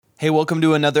Hey, welcome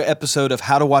to another episode of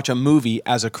How to Watch a Movie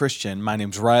as a Christian. My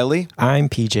name's Riley. I'm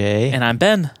PJ. And I'm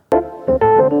Ben.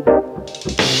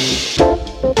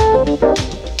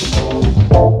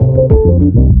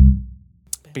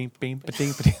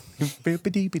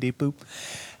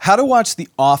 How to watch The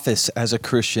Office as a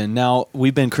Christian. Now,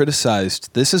 we've been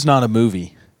criticized. This is not a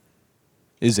movie,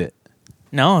 is it?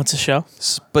 No, it's a show.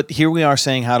 But here we are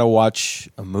saying how to watch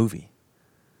a movie.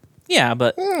 Yeah,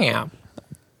 but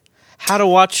how to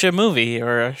watch a movie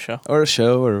or a show. Or a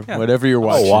show or whatever you're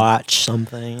watching. Watch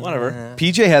something. Whatever.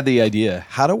 PJ had the idea.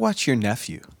 How to watch your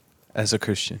nephew as a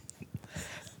Christian.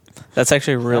 That's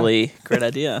actually a really great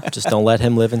idea. Just don't let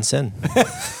him live in sin.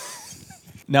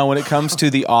 Now, when it comes to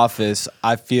The Office,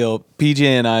 PJ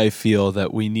and I feel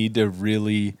that we need to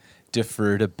really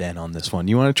defer to Ben on this one.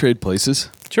 You want to trade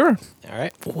places? Sure. All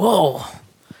right. Whoa.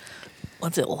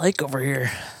 What's it like over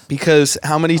here? Because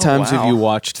how many times have wow. you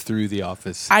watched through The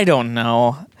Office? I don't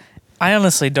know. I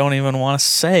honestly don't even want to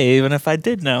say, even if I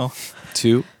did know.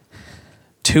 2?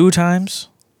 2 times?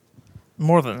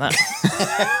 More than that.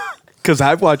 Because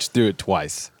I've watched through it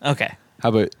twice. Okay. How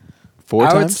about 4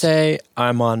 times? I would say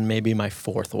I'm on maybe my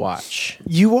 4th watch.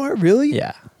 You are? Really?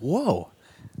 Yeah. Whoa.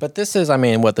 But this is,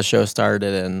 what the show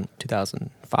started in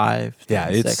 2005, Yeah,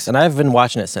 2006, and I've been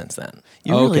watching it since then.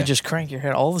 You really Okay. just crank your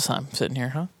head all the time sitting here,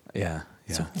 huh? Yeah.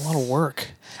 It's a lot of work.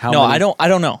 How no, many- I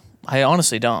don't know. I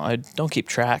honestly don't. I don't keep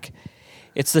track.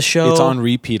 It's the show. It's on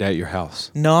repeat at your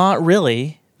house. Not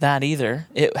really that either.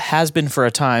 It has been for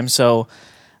a time. So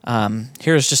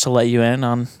here's just to let you in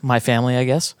on my family, I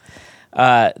guess.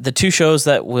 The 2 shows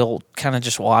that we'll kind of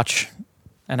just watch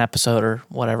an episode or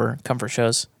whatever, comfort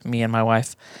shows, me and my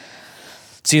wife.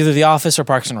 It's either The Office or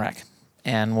Parks and Rec.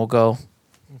 And we'll go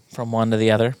from one to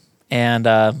the other. And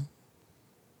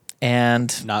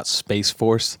Not Space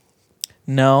Force.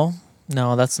 no,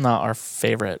 that's not our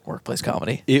favorite workplace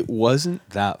comedy. It wasn't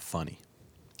that funny.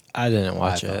 I didn't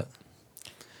watch I it.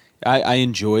 I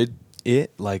enjoyed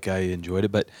it,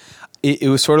 but it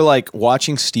was sort of like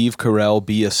watching Steve Carell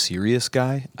be a serious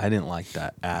guy. I didn't like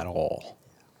that at all.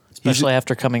 Especially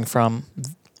after coming from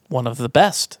one of the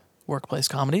best workplace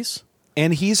comedies.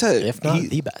 And he's If not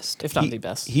the best. If not the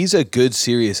best. He's a good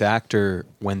serious actor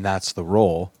when that's the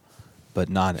role, but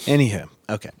not anyhow.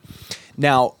 Okay.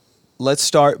 Now, let's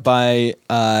start by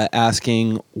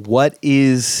asking, what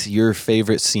is your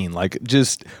favorite scene? Like,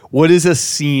 just what is a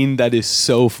scene that is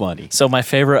so funny? So my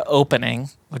favorite opening,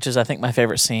 which is I think my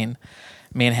favorite scene,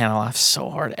 me and Hannah laugh so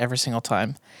hard every single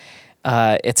time.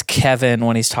 It's Kevin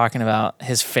when he's talking about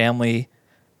his family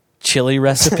chili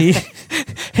recipe.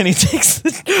 And he takes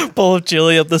the bowl of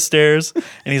chili up the stairs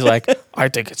and he's like, I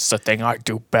think it's the thing I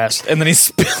do best. And then he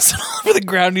spills it all over the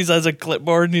ground and he has a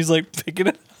clipboard and he's like picking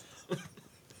it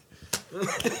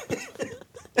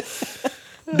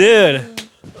Dude,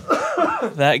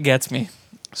 that gets me.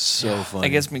 So funny. That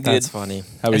gets me good. That's funny.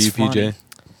 How about It's you, PJ?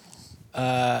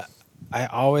 funny. I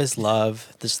always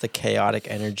love just the chaotic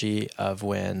energy of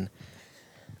when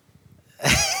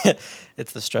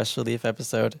it's the stress relief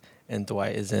episode and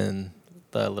Dwight is in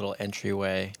the little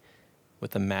entryway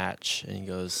with a match and he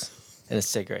goes, and a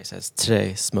cigarette says,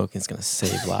 today smoking's going to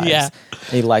save lives. Yeah.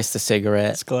 And he lights the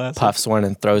cigarette, It's classic. puffs one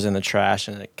and throws it in the trash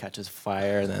and it catches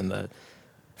fire and then the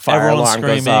fire Everyone's alarm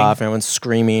goes screaming. off. Everyone's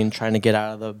screaming, trying to get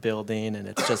out of the building and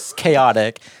it's just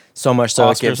chaotic. So much so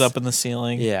it Oscars gives... up in the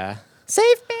ceiling. Yeah.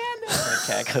 Safe man. The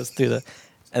cat goes through the...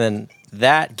 And then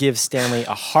that gives Stanley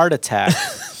a heart attack.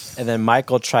 And then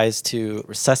Michael tries to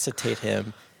resuscitate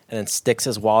him and then sticks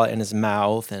his wallet in his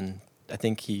mouth. And I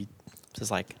think he says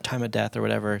like time of death or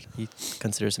whatever. He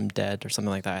considers him dead or something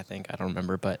like that, I think. I don't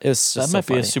remember. But it was just That so might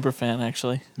be funny. a super fan,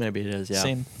 actually. Maybe it is, yeah.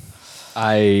 Scene.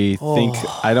 I think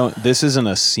this isn't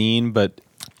a scene, but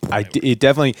it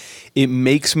definitely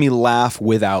makes me laugh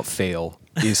without fail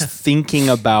is thinking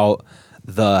about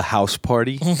the house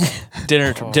party.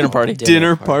 Dinner party.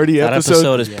 Dinner party That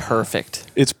episode is Yeah. perfect.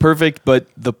 It's perfect, but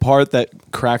the part that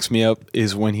cracks me up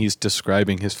is when he's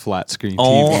describing his flat screen TV.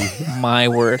 Oh my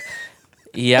word.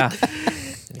 Yeah.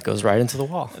 It goes right into the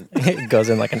wall. It goes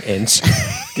in like an inch.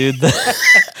 Dude,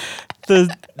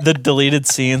 the deleted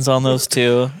scenes on those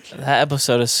 2, that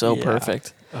episode is so Yeah.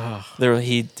 perfect. There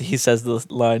he says the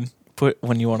line, "Put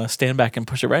when you want to stand back and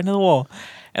push it right into the wall."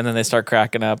 And then they start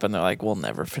cracking up and they're like, "We'll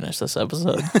never finish this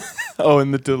episode." Oh,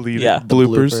 and the deleted Yeah.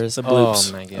 bloopers. The bloops.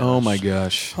 Oh my gosh. Oh my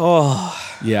gosh.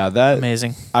 Oh, Yeah, that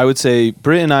amazing. I would say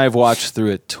Britt and I have watched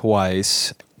through it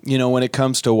twice. You know, when it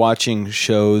comes to watching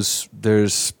shows,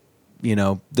 there's,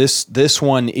 this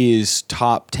one is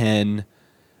top 10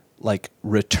 like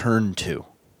return to.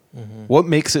 Mm-hmm. What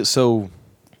makes it so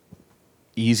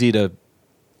easy to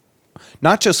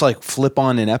Not just like flip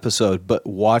on an episode, but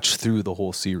watch through the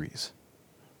whole series?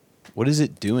 What is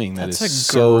it doing that That's is a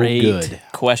so great good?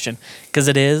 question. Because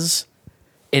it is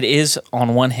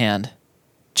on one hand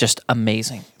just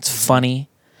amazing. It's funny,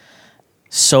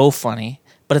 so funny,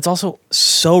 but it's also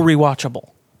so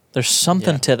rewatchable. There's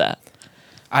something to that.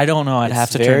 I don't know. I'd have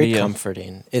to turn to very you.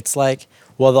 comforting. It's like,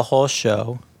 well, the whole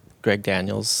show, Greg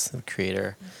Daniels, the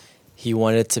creator, he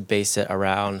wanted to base it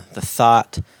around the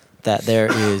thought that there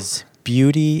is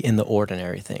beauty in the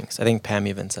ordinary things. I think Pam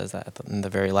even says that in the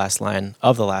very last line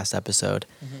of the last episode.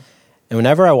 Mm-hmm. And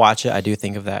whenever I watch it, I do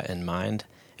think of that in mind.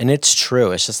 And it's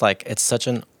true. It's just like, it's such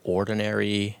an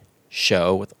ordinary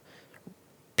show with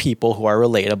people who are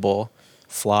relatable,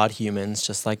 flawed humans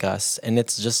just like us. And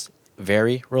it's just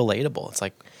very relatable. It's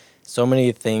like so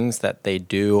many things that they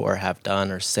do or have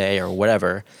done or say or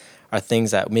whatever are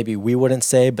things that maybe we wouldn't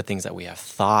say, but things that we have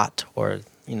thought or,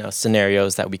 you know,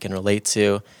 scenarios that we can relate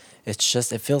to. It's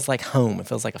just, it feels like home. It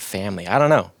feels like a family. I don't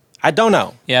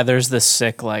know. Yeah, there's this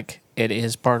sick, like, it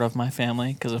is part of my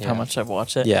family because of how much I've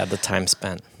watched it. Yeah, the time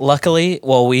spent. Luckily,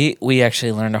 well, we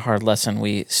actually learned a hard lesson.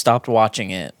 We stopped watching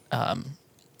it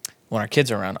when our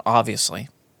kids are around, obviously.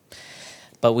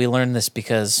 But we learned this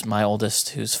because my oldest,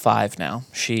 who's 5 now,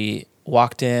 she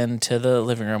walked into the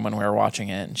living room when we were watching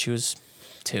it, and she was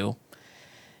 2.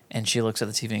 And she looks at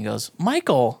the TV and goes,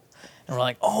 "Michael." And we're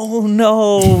like, "Oh,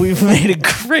 no, we've made a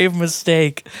grave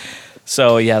mistake."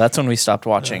 So, yeah, that's when we stopped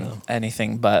watching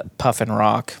anything but Puff and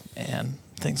Rock and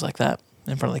things like that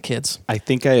in front of the kids. I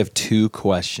think I have 2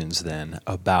 questions then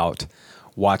about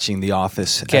watching The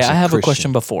Office. Okay, as I have Christian. a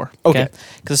question before. Okay.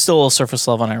 Because it's still a little surface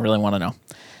level and I really want to know.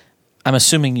 I'm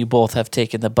assuming you both have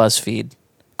taken the BuzzFeed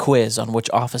quiz on which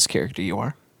Office character you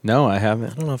are. No, I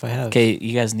haven't. I don't know if I have. Okay,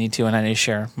 you guys need to, and I need to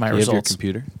share my Do you have your results.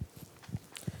 computer?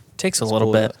 Takes a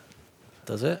little bit.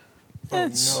 Does it?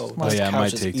 It's- no. Oh, this yeah, it couch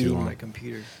might is take too eating long. My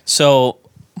computer. So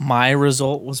my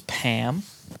result was Pam.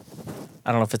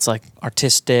 I don't know if it's like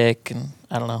artistic and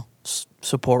I don't know,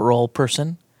 support role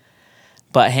person.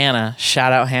 But Hannah,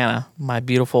 shout out Hannah, my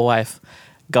beautiful wife,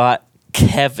 got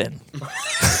Kevin.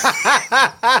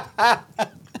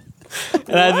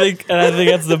 And I think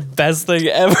that's the best thing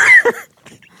ever.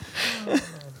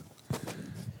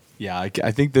 Yeah, I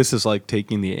think this is like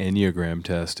taking the Enneagram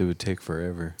test. It would take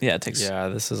forever. Yeah, it takes Yeah,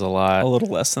 this is a lot. a little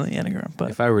less than the Enneagram, but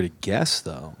If I were to guess,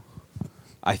 though,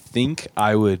 I think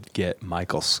I would get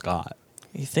Michael Scott.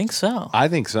 you think so? I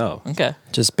think so. Okay.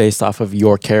 Just based off of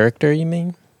your character, you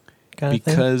mean? Kind of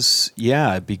thing?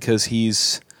 Because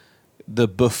he's the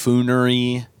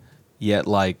buffoonery, yet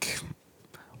like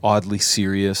oddly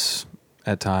serious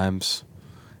at times.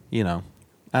 You know,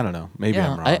 I don't know. Maybe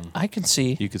I'm wrong. I can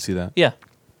see. You could see that. Yeah.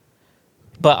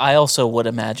 But I also would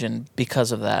imagine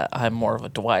because of that, I'm more of a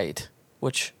Dwight,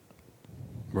 which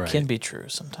Right. can be true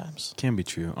sometimes. Can be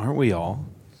true. Aren't we all?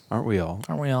 Aren't we all?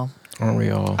 Aren't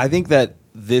we all? I think that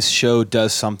this show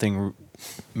does something.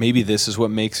 Maybe this is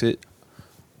what makes it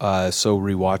so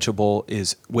rewatchable.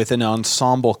 Is with an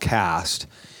ensemble cast,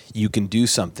 you can do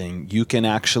something. You can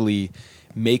actually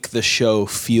make the show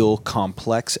feel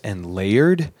complex and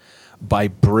layered by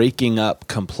breaking up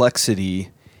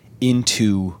complexity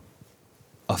into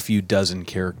a few dozen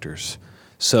characters.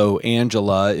 So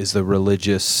Angela is the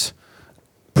religious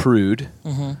prude,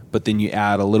 but then you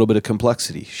add a little bit of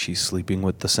complexity. She's sleeping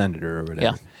with the senator or whatever.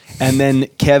 Yeah. And then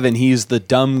Kevin, he's the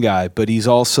dumb guy, but he's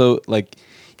also like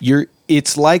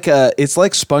it's like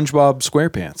SpongeBob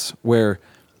SquarePants, where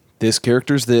this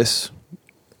character's this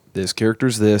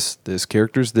character's this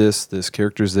character's this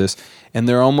character's this, and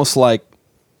they're almost like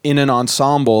in an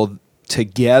ensemble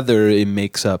together. It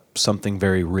makes up something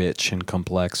very rich and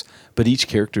complex, but each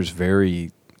character's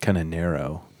very kind of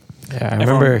narrow. Yeah, I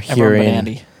Everyone but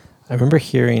Andy. remember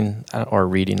hearing or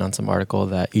reading on some article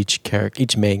that each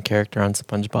main character on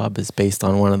SpongeBob is based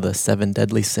on one of the 7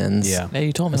 deadly sins. Yeah. Yeah,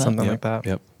 you told me Or that. something Yep. like that.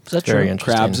 Yep. Is that Very true?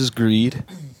 interesting. Krabs is greed.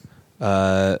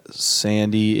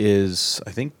 Sandy is,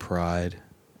 I think, pride,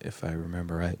 if I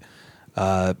remember right.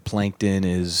 Plankton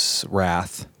is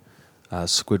wrath.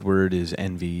 Squidward is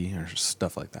envy, or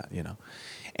stuff like that, you know.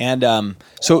 And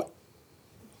so,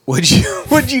 what'd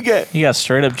you get? You got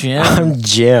straight up Jim. I'm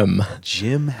Jim.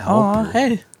 Jim Oh, Halpert.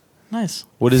 hey, nice.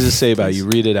 What does it say about you?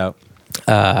 Read it out.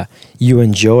 You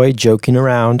enjoy joking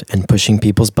around and pushing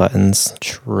people's buttons.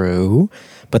 True.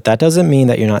 But that doesn't mean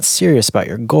that you're not serious about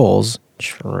your goals.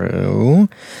 True.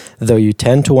 Though you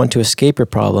tend to want to escape your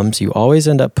problems, you always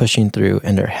end up pushing through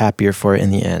and are happier for it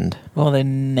in the end. Well, they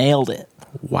nailed it.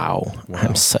 Wow.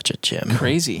 I'm such a Jim.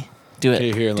 Crazy. Do it.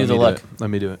 Okay, here, do let the me look. do it. Let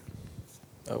me do it.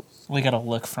 We got to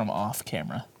look from off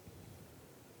camera.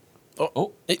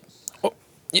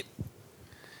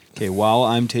 Okay, while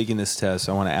I'm taking this test,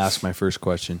 I want to ask my first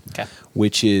question, Okay.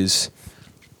 which is,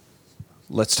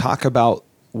 let's talk about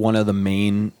one of the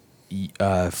main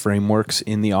frameworks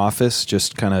in The Office,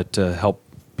 just kind of to help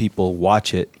people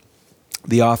watch it.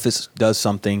 The Office does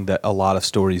something that a lot of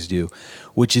stories do,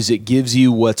 which is it gives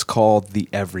you what's called the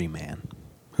everyman.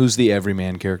 Who's the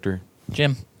everyman character?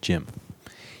 Jim. Jim.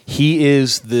 He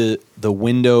is the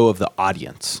window of the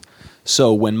audience.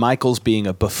 So when Michael's being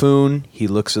a buffoon, he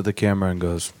looks at the camera and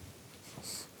goes,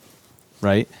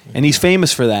 right? And he's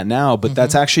famous for that now, but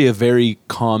that's actually a very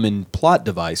common plot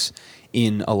device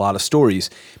in a lot of stories,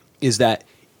 is that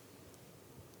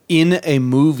in a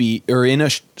movie or in a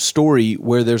story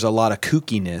where there's a lot of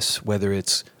kookiness, whether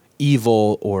it's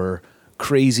evil or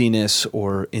craziness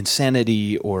or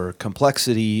insanity or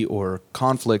complexity or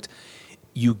conflict,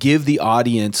 you give the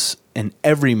audience an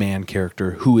everyman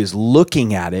character who is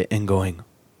looking at it and going,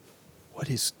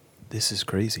 this is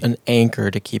crazy. An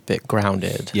anchor to keep it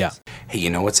grounded. Yeah. Hey, you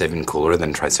know what's even cooler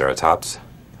than Triceratops?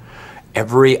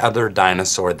 Every other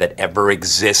dinosaur that ever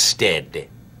existed.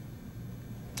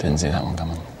 Didn't see that one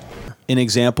coming. An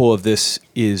example of this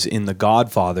is in The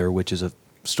Godfather, which is a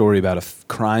story about a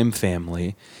crime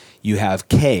family. You have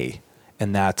Kay,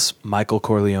 and that's Michael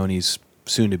Corleone's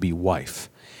soon-to-be wife.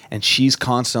 And she's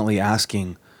constantly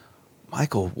asking,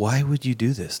 Michael, why would you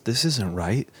do this? This isn't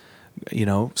right. You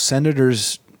know,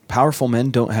 senators, powerful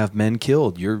men don't have men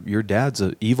killed. Your dad's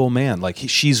an evil man. Like,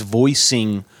 she's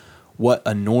voicing what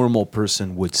a normal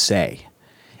person would say.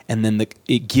 And then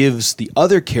it gives the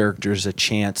other characters a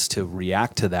chance to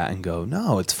react to that and go,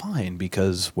 no, it's fine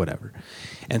because whatever.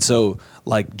 And so,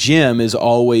 like, Jim is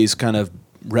always kind of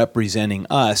representing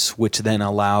us, which then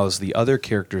allows the other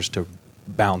characters to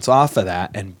bounce off of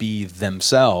that and be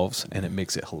themselves, and it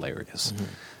makes it hilarious. Mm-hmm.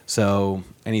 So,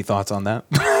 any thoughts on that?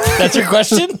 That's your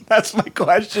question? That's my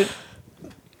question.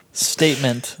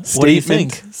 Statement. What do you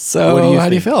think? So, how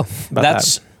do you feel about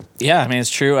That's that? Yeah, I mean, it's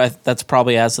true. That's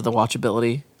probably adds to the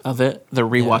watchability of it, the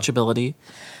rewatchability.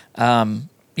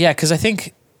 Yeah, because I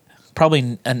think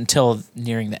probably until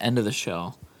nearing the end of the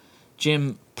show,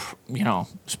 Jim, you know,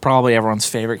 is probably everyone's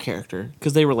favorite character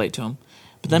because they relate to him.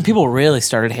 But then people really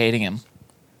started hating him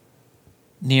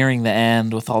nearing the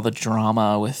end with all the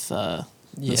drama with the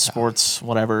sports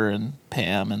whatever and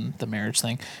Pam and the marriage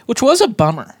thing, which was a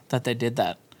bummer that they did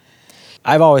that.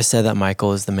 I've always said that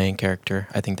Michael is the main character.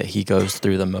 I think that he goes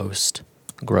through the most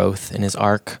growth in his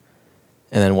arc.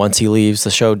 And then once he leaves,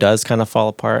 the show does kind of fall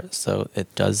apart. So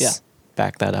it does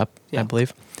back that up, I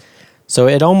believe. So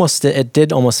it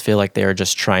did almost feel like they were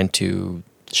just trying to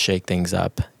shake things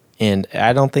up. And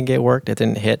I don't think it worked. It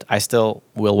didn't hit. I still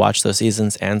will watch those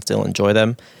seasons and still enjoy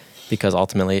them because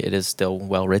ultimately it is still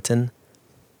well written.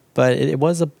 But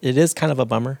it is kind of a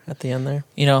bummer at the end there.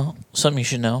 You know, something you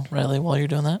should know, Riley, while you're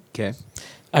doing that. Okay.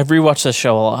 I've rewatched this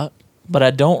show a lot, but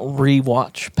I don't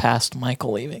rewatch past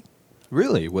Michael leaving.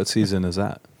 Really? What season is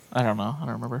that? I don't know. I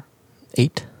don't remember.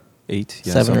 8? 8?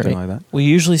 Yeah, 7 or something 8. like that. We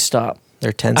usually stop.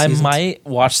 They're 10 I seasons. might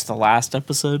watch the last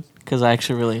episode because I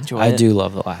actually really enjoy it. I do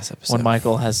love the last episode. When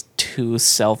Michael has 2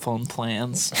 cell phone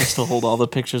plans just to hold all the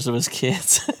pictures of his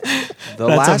kids. The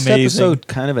That's last amazing. episode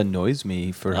kind of annoys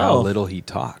me for how Oh. little he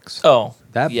talks. Oh.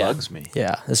 That yeah. bugs me.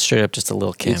 Yeah, it's straight up just a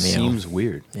little cameo. It seems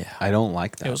weird. Yeah. I don't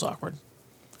like that. It was awkward.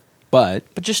 But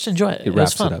But just enjoy it. it was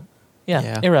wraps fun. it up.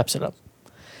 Yeah, it wraps it up.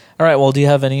 All right, well, do you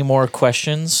have any more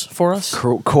questions for us?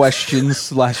 Questions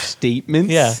 /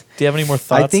 statements? Yeah. Do you have any more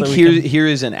thoughts? I think that we can- here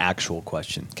is an actual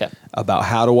question 'Kay. about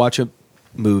how to watch a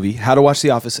movie, how to watch The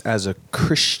Office as a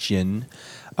Christian.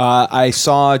 I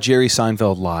saw Jerry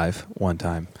Seinfeld live one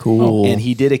time. Cool. And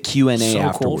he did a Q&A so cool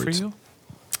afterwards. for you.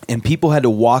 And people had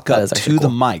to walk That up is actually to the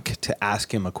cool. mic to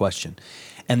ask him a question.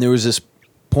 And there was this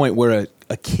point where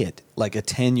a kid, like a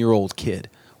 10-year-old kid,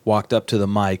 walked up to the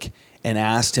mic and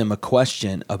asked him a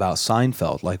question about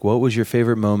Seinfeld. Like, what was your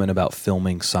favorite moment about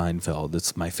filming Seinfeld?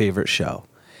 It's my favorite show.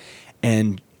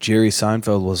 And Jerry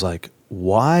Seinfeld was like,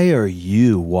 why are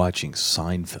you watching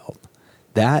Seinfeld?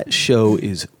 That show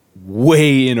is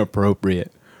way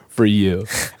inappropriate for you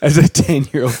as a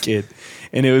 10-year-old kid.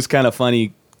 And it was kind of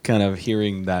funny kind of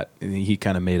hearing that. He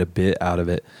kind of made a bit out of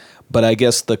it. But I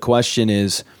guess the question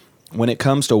is, when it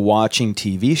comes to watching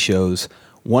TV shows,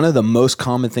 one of the most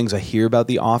common things I hear about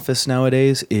The Office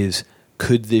nowadays is,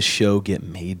 could this show get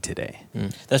made today?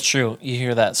 That's true. You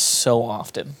hear that so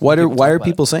often. Why People are talk about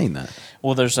people it. saying that?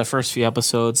 Well, there's the first few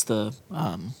episodes. The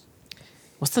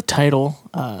what's the title?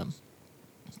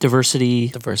 Diversity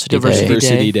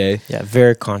Diversity Day. Yeah,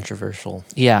 very controversial.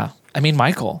 Yeah, I mean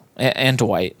Michael and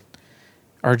Dwight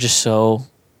are just so.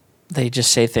 They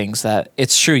just say things that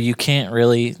it's true. You can't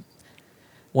really.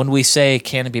 When we say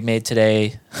can it be made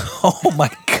today? Oh my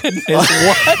goodness.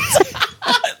 What?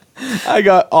 I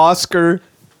got Oscar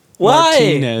Why?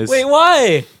 Martinez. Wait,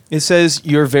 why? It says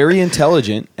you're very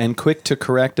intelligent and quick to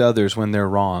correct others when they're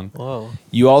wrong. Whoa.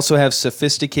 You also have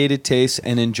sophisticated tastes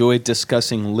and enjoy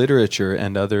discussing literature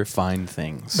and other fine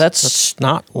things. That's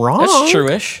not wrong. That's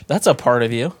true-ish. That's a part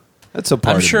of you. That's a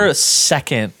part I'm of sure me. a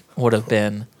second would have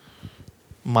been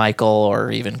Michael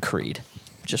or even Creed.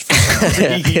 Just for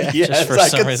some reason. Yes, Just for I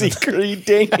some could reason. see Creed.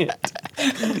 Dang it!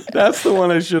 That's the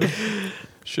one I should have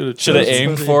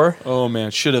aimed for. Oh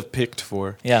man, should have picked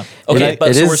for. Yeah. Okay,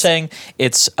 but it so we're is- saying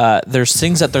it's there's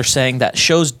things that they're saying that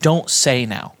shows don't say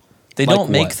now. They Like don't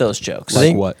make what? those jokes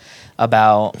Like what?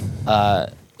 about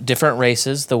different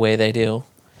races the way they do,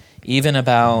 even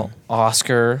about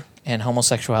Oscar and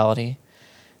homosexuality.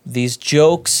 These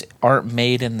jokes aren't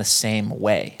made in the same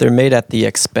way. They're made at the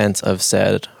expense of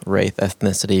said race,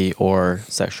 ethnicity, or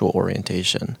sexual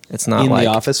orientation. It's not In like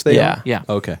The Office, they yeah. are? Yeah.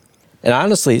 Okay. And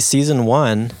honestly,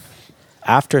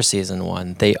 after season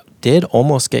one, they did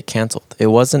almost get canceled. It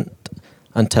wasn't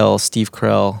until Steve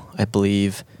Carell, I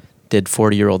believe, did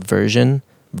 40-year-old Virgin.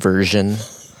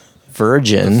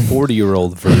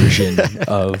 40-year-old version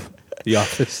of The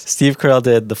Office. Steve Carell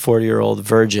did the 40-year-old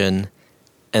Virgin,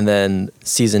 and then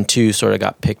season 2 sort of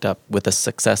got picked up with the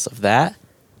success of that.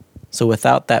 So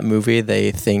without that movie,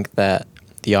 they think that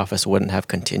The Office wouldn't have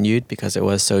continued because it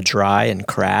was so dry and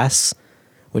crass,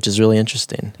 which is really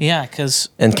interesting. Yeah, because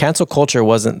And cancel culture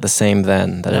wasn't the same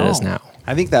then that it is No. now.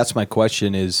 I think that's my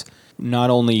question is not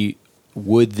only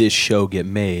would this show get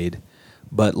made,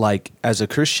 but like as a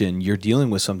Christian, you're dealing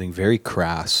with something very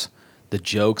crass. The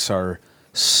jokes are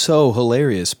so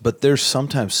hilarious, but they're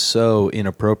sometimes so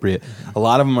inappropriate. A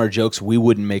lot of them are jokes we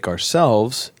wouldn't make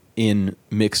ourselves in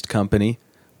mixed company,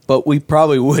 but we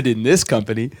probably would in this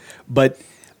company. But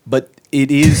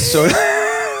it is sort of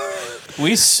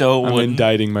we so I'm wouldn't.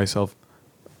 indicting myself.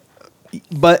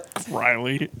 But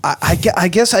Riley. I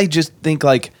guess I just think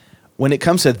like when it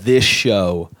comes to this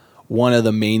show, one of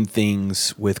the main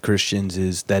things with Christians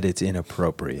is that it's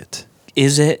inappropriate.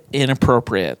 Is it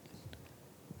inappropriate?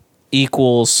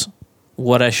 Equals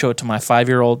what I show it to my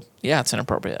 5-year-old? Yeah, it's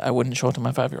inappropriate. I wouldn't show it to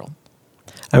my 5-year-old.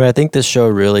 I mean, I think this show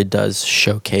really does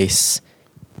showcase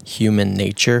human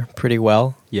nature pretty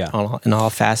well. Yeah. In all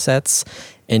facets.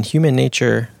 And human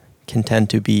nature can tend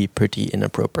to be pretty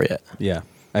inappropriate. Yeah,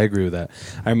 I agree with that.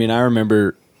 I mean, I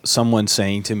remember someone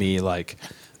saying to me like,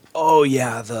 "Oh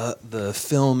yeah, the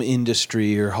film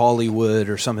industry or Hollywood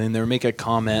or something." They were making a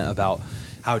comment about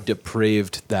how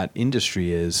depraved that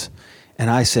industry is, and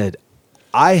I said,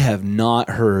 "I have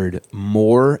not heard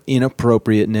more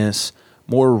inappropriateness,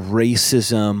 more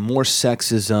racism, more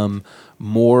sexism,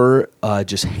 more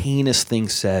just heinous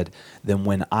things said than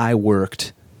when I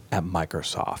worked at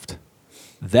Microsoft.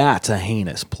 That's a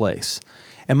heinous place."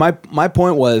 And my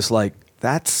point was like,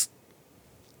 that's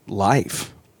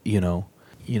life, you know,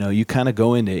 you kind of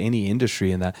go into any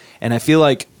industry and that. And I feel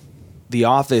like The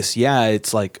Office, yeah,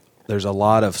 it's like there's a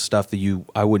lot of stuff that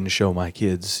I wouldn't show my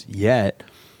kids yet.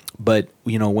 But,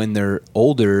 you know, when they're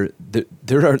older,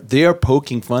 they are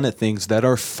poking fun at things that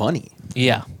are funny.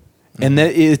 Yeah. And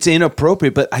that it's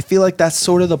inappropriate, but I feel like that's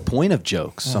sort of the point of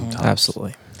jokes sometimes.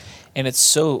 Absolutely. And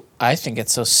I think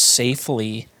it's so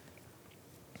safely,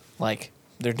 like,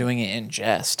 they're doing it in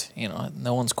jest. You know,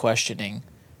 no one's questioning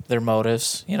their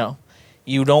motives. You know,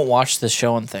 you don't watch the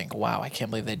show and think, wow, I can't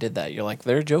believe they did that. You're like,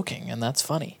 they're joking, and that's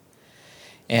funny.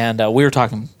 And we were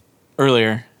talking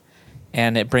earlier,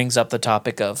 and it brings up the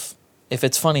topic of if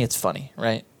it's funny, it's funny,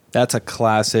 right? That's a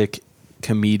classic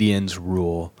comedian's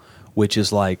rule, which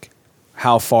is like,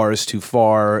 how far is too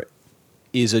far?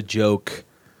 Is a joke,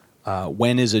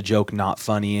 when is a joke not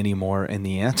funny anymore? And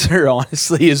the answer,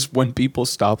 honestly, is when people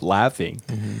stop laughing.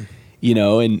 Mm-hmm. You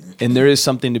know, and there is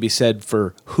something to be said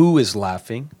for who is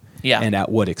laughing, Yeah. and at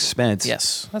what expense.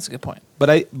 Yes, that's a good point.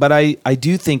 But I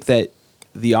do think that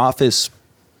The Office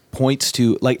points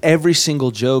to, like, every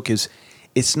single joke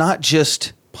it's not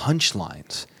just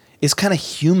punchlines. It's kind of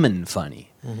human funny.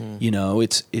 Mm-hmm. You know,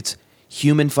 it's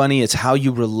human funny. It's how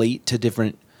you relate to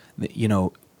different, you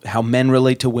know, how men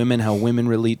relate to women, how women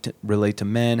relate to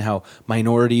men, how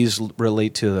minorities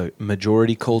relate to the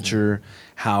majority culture,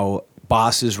 mm-hmm. how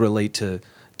bosses relate to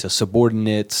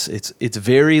subordinates. It's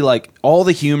very like all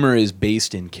the humor is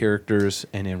based in characters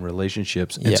and in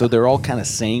relationships. And so they're all kind of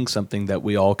saying something that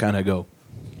we all kind of go.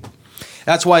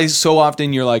 That's why so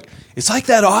often you're like, it's like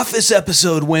that Office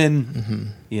episode when, mm-hmm.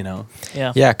 you know.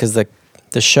 Yeah. Yeah, because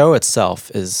the show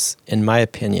itself is, in my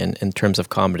opinion, in terms of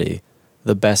comedy,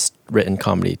 the best written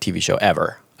comedy TV show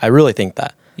ever. I really think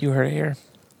that. You heard it here.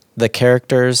 the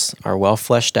characters are well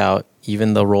fleshed out.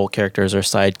 Even the role characters or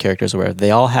side characters, where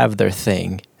they all have their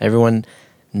thing. Everyone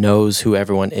knows who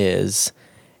everyone is.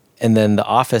 And then The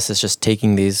Office is just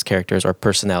taking these characters or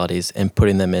personalities and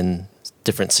putting them in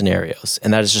different scenarios.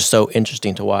 And that is just so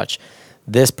interesting to watch.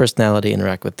 This personality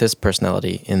interact with this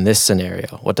personality in this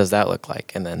scenario. What does that look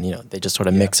like? And then, they just sort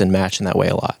of mix and match in that way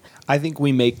a lot. I think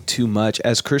we make too much,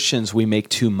 as Christians, we make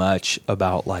too much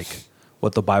about like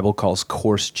what the Bible calls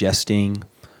coarse jesting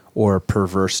or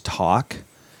perverse talk.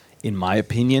 In my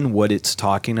opinion, what it's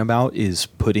talking about is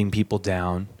putting people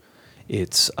down.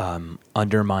 It's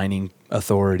undermining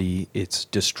authority. It's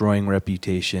destroying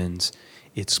reputations.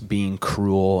 It's being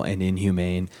cruel and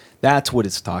inhumane. That's what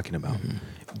it's talking about. Mm-hmm.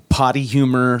 Potty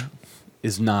humor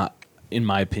is not, in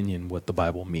my opinion, what the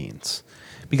Bible means.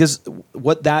 Because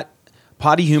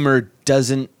potty humor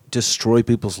doesn't destroy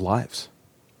people's lives.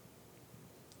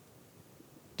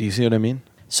 Do you see what I mean?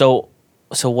 So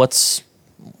what's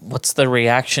the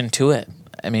reaction to it?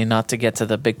 I mean, not to get to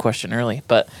the big question early,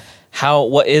 but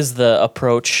what is the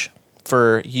approach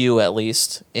for you, at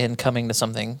least, in coming to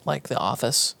something like The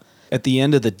Office? At the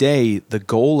end of the day, the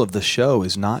goal of the show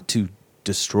is not to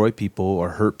destroy people or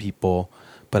hurt people,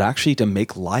 but actually to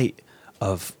make light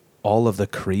of all of the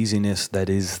craziness that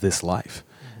is this life.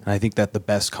 And I think that the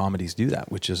best comedies do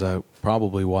that, which is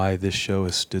probably why this show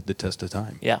has stood the test of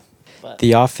time. Yeah.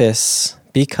 The Office,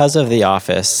 because of The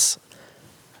Office,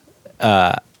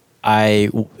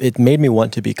 it made me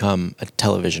want to become a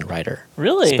television writer.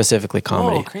 Really? Specifically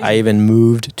comedy. Whoa, crazy. I even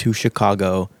moved to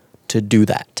Chicago to do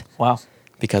that. Wow.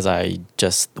 Because I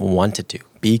just wanted to,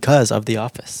 because of The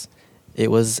Office. It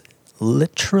was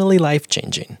literally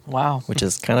life-changing. Wow. Which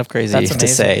is kind of crazy That's to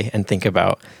amazing. say and think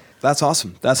about. That's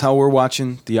awesome. That's how we're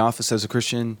watching The Office as a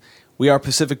Christian. We are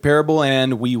Pacific Parable,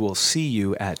 and we will see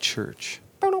you at church.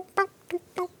 What's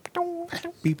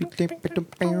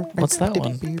that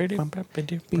one?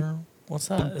 What's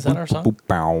that? Is that our song?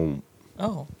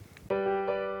 Oh.